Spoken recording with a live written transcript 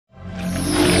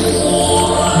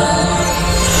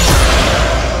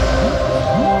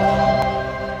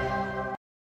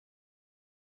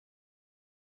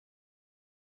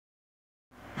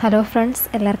Hello friends,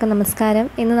 എല്ലാവർക്കും നമസ്കാരം.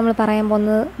 ഇന്ന് നമ്മൾ പറയാൻ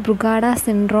പോകുന്നത് ബ്രുഗാഡ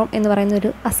സിൻഡ്രോം എന്ന് പറയുന്ന ഒരു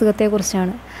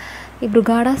അസുഖത്തെക്കുറിച്ചാണ്. ഈ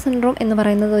ബ്രുഗാഡ സിൻഡ്രോം എന്ന്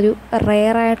പറയുന്നത് ഒരു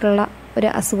റെയറായിട്ടുള്ള ഒരു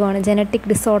അസുഖമാണ്, ജനറ്റിക്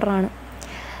ഡിസോർഡറാണ്.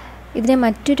 ഇതിനെ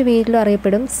മറ്റൊരു പേരിലും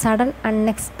അറിയപ്പെടും സഡൻ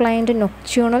അൺഎക്സ്പ്ലെയിൻഡ്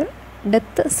നൊക്ച്യൂണൽ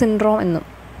ഡെത്ത് സിൻഡ്രോം എന്നും.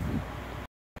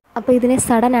 അപ്പോൾ ഇതിനെ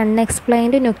സഡൻ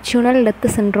അൺഎക്സ്പ്ലെയിൻഡ് നൊക്ച്യൂണൽ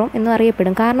ഡെത്ത് സിൻഡ്രോം എന്നും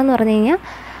അറിയപ്പെടും. കാരണം എന്ന് പറഞ്ഞു കഴിഞ്ഞാൽ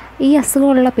ഈ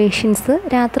അസുഖമുള്ള പേഷ്യൻസ്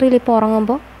രാത്രിയിൽ ഇപ്പോൾ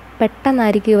ഉറങ്ങുമ്പോൾ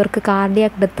പെട്ടെന്നായിരിക്കും ഇവർക്ക്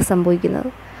കാർഡിയാക് ഡെത്ത് സംഭവിക്കുന്നത്.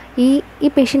 ഈ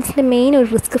പേഷ്യൻസിൻ്റെ മെയിൻ ഒരു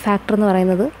റിസ്ക് ഫാക്ടർ എന്ന്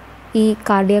പറയുന്നത് ഈ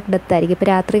കാർഡിയാക് ഡെത്ത് ആയിരിക്കും. ഇപ്പോൾ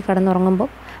രാത്രി കിടന്നുറങ്ങുമ്പോൾ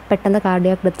പെട്ടെന്ന്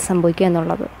കാർഡിയാക് ഡെത്ത് സംഭവിക്കുക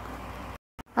എന്നുള്ളത്.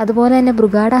 അതുപോലെ തന്നെ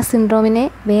ബ്രുഗാഡ സിൻഡ്രോമിനെ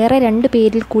വേറെ രണ്ട്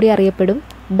പേരിൽ കൂടി അറിയപ്പെടും,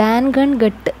 ബാൻഗൺ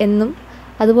ഗട്ട് എന്നും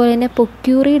അതുപോലെ തന്നെ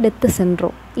പൊക്യൂറി ഡെത്ത്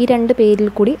സിൻഡ്രോം, ഈ രണ്ട്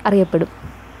പേരിൽ കൂടി അറിയപ്പെടും.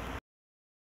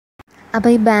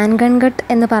 അപ്പോൾ ഈ ബാൻഗൺ ഗട്ട്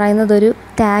എന്ന് പറയുന്നത് ഒരു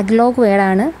ടാഗ്ലോഗ്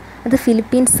വേർഡാണ്. അത്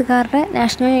ഫിലിപ്പീൻസുകാരുടെ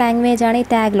നാഷണൽ ലാംഗ്വേജാണ് ഈ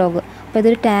ടാഗ്ലോഗ്. അപ്പോൾ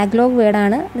ഇതൊരു ടാഗ്ലോഗ്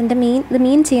വേർഡാണ്. ഇത്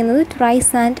മീൻ ചെയ്യുന്നത്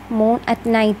rice and Mon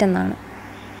at night എന്നാണ്.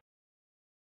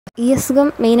 ഈ അസുഖം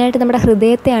മെയിനായിട്ട് നമ്മുടെ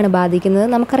ഹൃദയത്തെയാണ് ബാധിക്കുന്നത്.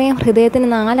 നമുക്കറിയാം ഹൃദയത്തിന്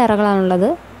 4 അറകളാണുള്ളത്: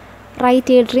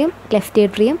 right atrium, left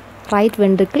atrium, right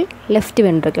ventricle, left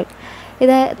ventricle.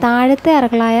 ഇത് താഴത്തെ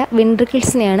അറകളായ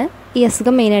വെൻട്രിക്കിൾസിനെയാണ് ഈ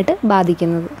അസുഖം മെയിനായിട്ട്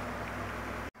ബാധിക്കുന്നത്.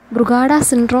 ബ്രുഗാഡ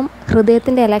സിൻഡ്രോം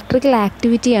ഹൃദയത്തിൻ്റെ ഇലക്ട്രിക്കൽ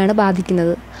ആക്ടിവിറ്റിയാണ്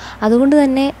ബാധിക്കുന്നത്. അതുകൊണ്ട്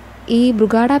തന്നെ ഈ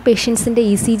ബ്രുഗാഡ പേഷ്യൻസിൻ്റെ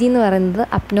ECG എന്ന് പറയുന്നത്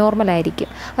അബ്നോർമലായിരിക്കും.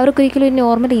 അവർക്കൊരിക്കലും ഒരു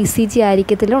നോർമൽ ECG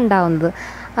ആയിരിക്കത്തില്ല ഉണ്ടാകുന്നത്.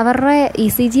 അവരുടെ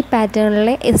ECG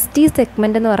പാറ്റേണിലെ ST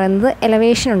സെഗ്മെൻ്റ് എന്ന് പറയുന്നത്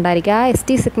എലവേഷൻ ഉണ്ടായിരിക്കും. ആ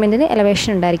ST സെഗ്മെൻറ്റിന്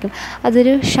എലവേഷൻ ഉണ്ടായിരിക്കും.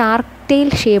 അതൊരു ഷാർക്ക് ടെയിൽ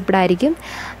ഷേപ്ഡ് ആയിരിക്കും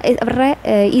അവരുടെ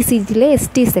ECGയിലെ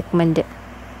ST സെഗ്മെൻറ്റ്.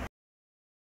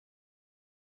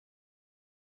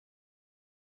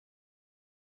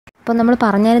 അപ്പോൾ നമ്മൾ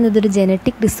പറഞ്ഞാലും ഇതൊരു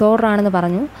ജനറ്റിക് ഡിസോർഡർ ആണെന്ന്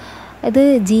പറഞ്ഞു. ഇത്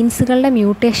ജീൻസുകളുടെ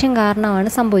മ്യൂട്ടേഷൻ കാരണമാണ്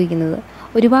സംഭവിക്കുന്നത്.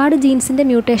 ഒരുപാട് ജീൻസിൻ്റെ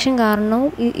മ്യൂട്ടേഷൻ കാരണവും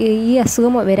ഈ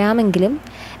അസുഖം വരാമെങ്കിലും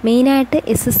മെയിനായിട്ട്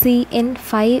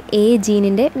SCN5A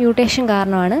ജീനിൻ്റെ മ്യൂട്ടേഷൻ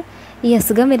കാരണമാണ് ഈ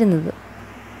അസുഖം വരുന്നത്.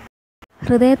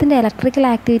 ഹൃദയത്തിൻ്റെ ഇലക്ട്രിക്കൽ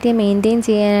ആക്ടിവിറ്റിയെ മെയിൻറ്റെയിൻ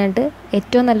ചെയ്യാനായിട്ട്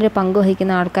ഏറ്റവും നല്ലൊരു പങ്ക്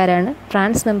വഹിക്കുന്ന ആൾക്കാരാണ്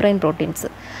ട്രാൻസ് മെംബ്രെയിൻ പ്രോട്ടീൻസ്.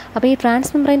 അപ്പോൾ ഈ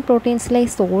ട്രാൻസ് മെംബ്രെയിൻ പ്രോട്ടീൻസിലെ ഈ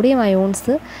സോഡിയം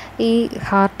അയോൺസ് ഈ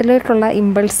ഹാർട്ടിലേക്കുള്ള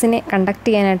ഇമ്പൾസിനെ കണ്ടക്ട്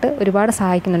ചെയ്യാനായിട്ട് ഒരുപാട്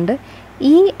സഹായിക്കുന്നുണ്ട്.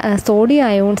 ഈ സോഡിയം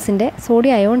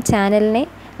അയോൺ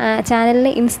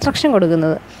ചാനലിനെ ഇൻസ്ട്രക്ഷൻ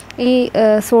കൊടുക്കുന്നത്, ഈ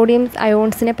സോഡിയം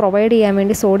അയോൺസിനെ പ്രൊവൈഡ് ചെയ്യാൻ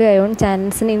വേണ്ടി സോഡിയം അയോൺ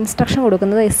ചാനൽസിന് ഇൻസ്ട്രക്ഷൻ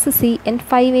കൊടുക്കുന്നത്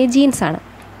SCN5A ജീൻസാണ്.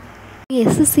 ഈ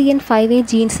SCN5A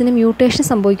ജീൻസിന് മ്യൂട്ടേഷൻ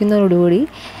സംഭവിക്കുന്നതോടുകൂടി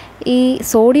ഈ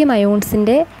സോഡിയം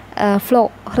അയോൺസിൻ്റെ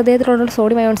ഹൃദയത്തിലുള്ള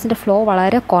സോഡിയം അയോൺസിൻ്റെ ഫ്ലോ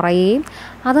വളരെ കുറയുകയും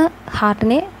അത്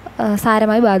ഹാർട്ടിനെ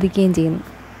സാരമായി ബാധിക്കുകയും ചെയ്യുന്നു.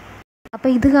 അപ്പോൾ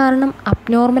ഇത് കാരണം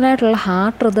അബ്നോർമലായിട്ടുള്ള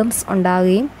ഹാർട്ട് റിതംസ്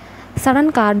ഉണ്ടാകുകയും സഡൻ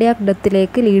കാർഡിയാക്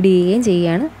ഡെത്തിലേക്ക് ലീഡ് ചെയ്യുകയും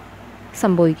ചെയ്യുകയാണ്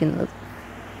സംഭവിക്കുന്നത്.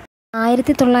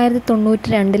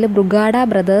 1992 ബ്രുഗാഡ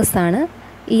ബ്രദേഴ്സാണ്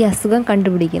ഈ അസുഖം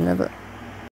കണ്ടുപിടിക്കുന്നത്.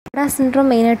 ബ്രുഗാഡ സിൻഡ്രോം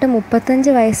മെയിനായിട്ട്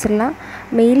 35 വയസ്സുള്ള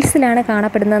മെയിൽസിലാണ്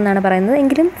കാണപ്പെടുന്നതെന്നാണ് പറയുന്നത്.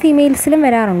 എങ്കിലും ഫീമെയിൽസിലും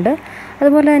വരാറുണ്ട്.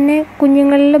 അതുപോലെ തന്നെ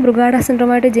കുഞ്ഞുങ്ങളിൽ ബ്രുഗാഡ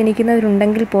സിൻഡ്രോമായിട്ട്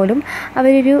ജനിക്കുന്നവരുണ്ടെങ്കിൽ പോലും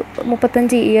അവരൊരു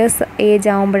 35 ഇയേഴ്സ്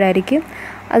ഏജ് ആകുമ്പോഴായിരിക്കും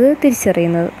അത്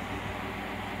തിരിച്ചറിയുന്നത്.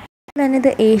 അതുപോലെ തന്നെ ഇത്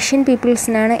ഏഷ്യൻ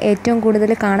പീപ്പിൾസിനാണ് ഏറ്റവും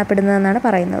കൂടുതൽ കാണപ്പെടുന്നതെന്നാണ്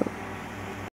പറയുന്നത്.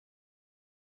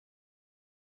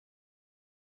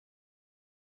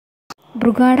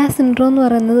 ബ്രുഗാഡ സിൻഡ്രോം എന്ന്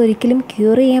പറയുന്നത് ഒരിക്കലും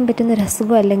ക്യൂർ ചെയ്യാൻ പറ്റുന്ന ഒരു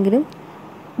അസുഖം അല്ലെങ്കിലും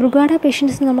ബ്രുഗാഡ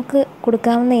പേഷ്യൻസിന് നമുക്ക്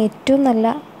കൊടുക്കാവുന്ന ഏറ്റവും നല്ല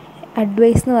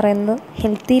അഡ്വൈസ് എന്ന് പറയുന്നത്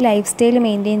ഹെൽത്തി ലൈഫ് സ്റ്റൈൽ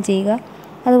മെയിൻറ്റെയിൻ ചെയ്യുക,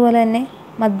 അതുപോലെ തന്നെ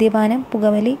മദ്യപാനം,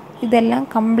 പുകവലി ഇതെല്ലാം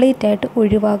കംപ്ലീറ്റ് ആയിട്ട്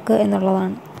ഒഴിവാക്കുക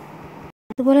എന്നുള്ളതാണ്.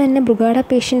 അതുപോലെ തന്നെ ബ്രുഗാഡ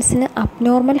പേഷ്യൻസിന്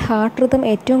അബ്നോർമൽ ഹാർട്ട് റിതം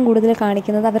ഏറ്റവും കൂടുതൽ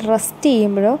കാണിക്കുന്നത് അവർ റെസ്റ്റ്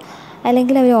ചെയ്യുമ്പോഴോ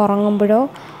അല്ലെങ്കിൽ അവർ ഉറങ്ങുമ്പോഴോ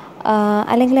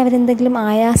അല്ലെങ്കിൽ അവരെന്തെങ്കിലും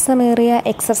ആയാസമേറിയ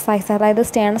എക്സർസൈസ്, അതായത്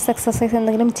സ്റ്റേണസ് എക്സർസൈസ്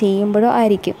എന്തെങ്കിലും ചെയ്യുമ്പോഴോ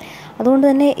ആയിരിക്കും. അതുകൊണ്ട്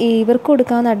തന്നെ ഇവർക്ക്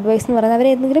കൊടുക്കാവുന്ന അഡ്വൈസ് എന്ന് പറയുന്നത്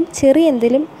അവരെന്തെങ്കിലും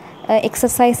എന്തെങ്കിലും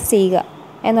എക്സർസൈസ് ചെയ്യുക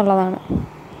എന്നുള്ളതാണ്.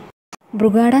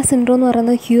 ബ്രുഗാഡ സിൻഡ്രോം എന്ന്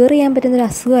പറയുന്നത് ക്യൂർ ചെയ്യാൻ പറ്റുന്നൊരു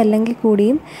അസുഖം അല്ലെങ്കിൽ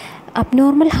കൂടിയും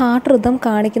അബ്നോർമൽ ഹാർട്ട് റിതം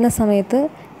കാണിക്കുന്ന സമയത്ത്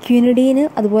ക്വിനിഡീന്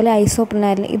അതുപോലെ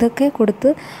ഐസോപ്രനാലിൻ ഇതൊക്കെ കൊടുത്ത്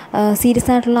സീരിയസ്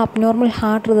ആയിട്ടുള്ള അബ്നോർമൽ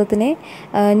ഹാർട്ട് റിതത്തിനെ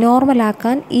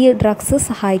നോർമലാക്കാൻ ഈ ഡ്രഗ്സ്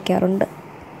സഹായിക്കാറുണ്ട്.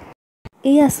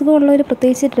 ഈ അസുഖമുള്ളവർ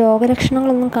പ്രത്യേകിച്ച്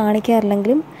രോഗലക്ഷണങ്ങളൊന്നും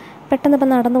കാണിക്കാറില്ലെങ്കിലും പെട്ടെന്ന് ഇപ്പം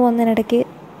നടന്നു പോകുന്നതിനിടയ്ക്ക്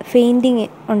ഫെയിൻറ്റിങ്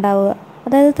ഉണ്ടാവുക,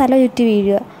 അതായത് തല ചുറ്റി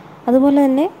വീഴുക, അതുപോലെ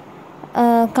തന്നെ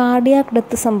കാർഡിയാക്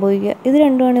ഡെത്ത് സംഭവിക്കുക, ഇത്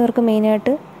രണ്ടുമാണ് ഇവർക്ക്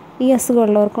മെയിനായിട്ട് ഈ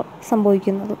അസുഖമുള്ളവർക്ക്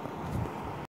സംഭവിക്കുന്നത്.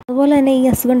 അതുപോലെ തന്നെ ഈ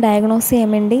അസുഖം ഡയഗ്നോസ് ചെയ്യാൻ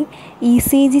വേണ്ടി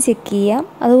ECG ചെക്ക് ചെയ്യാം.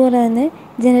 അതുപോലെ തന്നെ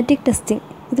ജനറ്റിക് ടെസ്റ്റിംഗ്,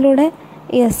 ഇതിലൂടെ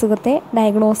ഈ അസുഖത്തെ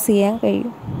ഡയഗ്നോസ് ചെയ്യാൻ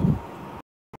കഴിയും.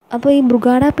 അപ്പോൾ ഈ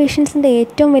ബ്രുഗാഡ പേഷ്യൻസിൻ്റെ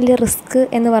ഏറ്റവും വലിയ റിസ്ക്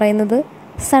എന്ന് പറയുന്നത്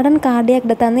സഡൻ കാർഡിയാക്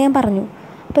ഡെത്ത് ആണെന്ന് ഞാൻ പറഞ്ഞു.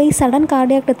 അപ്പോൾ ഈ സഡൻ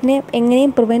കാർഡിയാക് ഡെത്തിനെ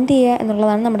എങ്ങനെയും പ്രിവെൻറ്റ് ചെയ്യുക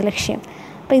എന്നുള്ളതാണ് നമ്മുടെ ലക്ഷ്യം.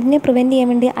 അപ്പോൾ ഇതിനെ പ്രിവെൻറ്റ് ചെയ്യാൻ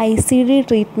വേണ്ടി ICD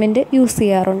ട്രീറ്റ്മെൻറ്റ് യൂസ്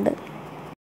ചെയ്യാറുണ്ട്.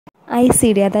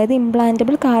 ICD, അതായത്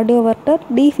ഇംപ്ലാന്റബിൾ കാർഡിയോവെർട്ടർ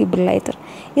ഡീഫിബ്രിലേറ്റർ.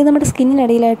 ഇത് നമ്മുടെ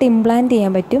സ്കിന്നിനടിയിലായിട്ട് ഇംപ്ലാന്റ്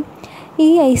ചെയ്യാൻ പറ്റും. ഈ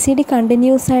ICD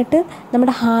കണ്ടിന്യൂസ് ആയിട്ട്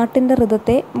നമ്മുടെ ഹാർട്ടിൻ്റെ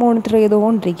റിതത്തെ മോണിറ്റർ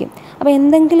ചെയ്തുകൊണ്ടിരിക്കും. അപ്പോൾ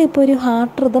എന്തെങ്കിലും ഇപ്പോൾ ഒരു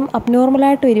ഹാർട്ട് റിതം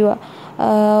അബ്നോർമലായിട്ട് വരിക,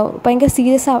 ഭയങ്കര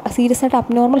സീരിയസ് ആയിട്ട്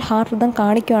അബ്നോർമൽ ഹാർട്ട് റിതം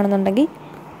കാണിക്കുകയാണെന്നുണ്ടെങ്കിൽ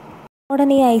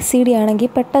ഉടനെ ഈ ICD ആണെങ്കിൽ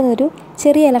പെട്ടെന്നൊരു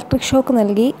ചെറിയ ഇലക്ട്രിക് ഷോക്ക്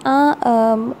നൽകി ആ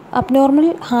അബ്നോർമൽ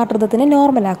ഹാർട്ട് റിതത്തിനെ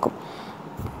നോർമലാക്കും.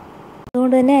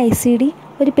 അതുകൊണ്ട് തന്നെ ICD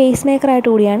ഒരു പേസ് മേക്കറായിട്ട്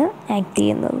കൂടിയാണ് ആക്ട്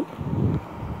ചെയ്യുന്നത്.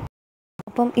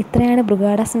 അപ്പം ഇത്രയാണ്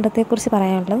ബ്രുഗാഡ സിൻഡ്രത്തെക്കുറിച്ച്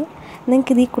പറയാനുള്ളത്.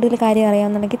 നിങ്ങൾക്ക് ഇതിൽ കൂടുതൽ കാര്യം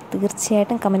അറിയാമെന്നുണ്ടെങ്കിൽ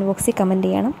തീർച്ചയായിട്ടും കമൻറ്റ് ബോക്സിൽ കമൻറ്റ്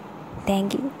ചെയ്യണം.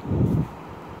 Thank you.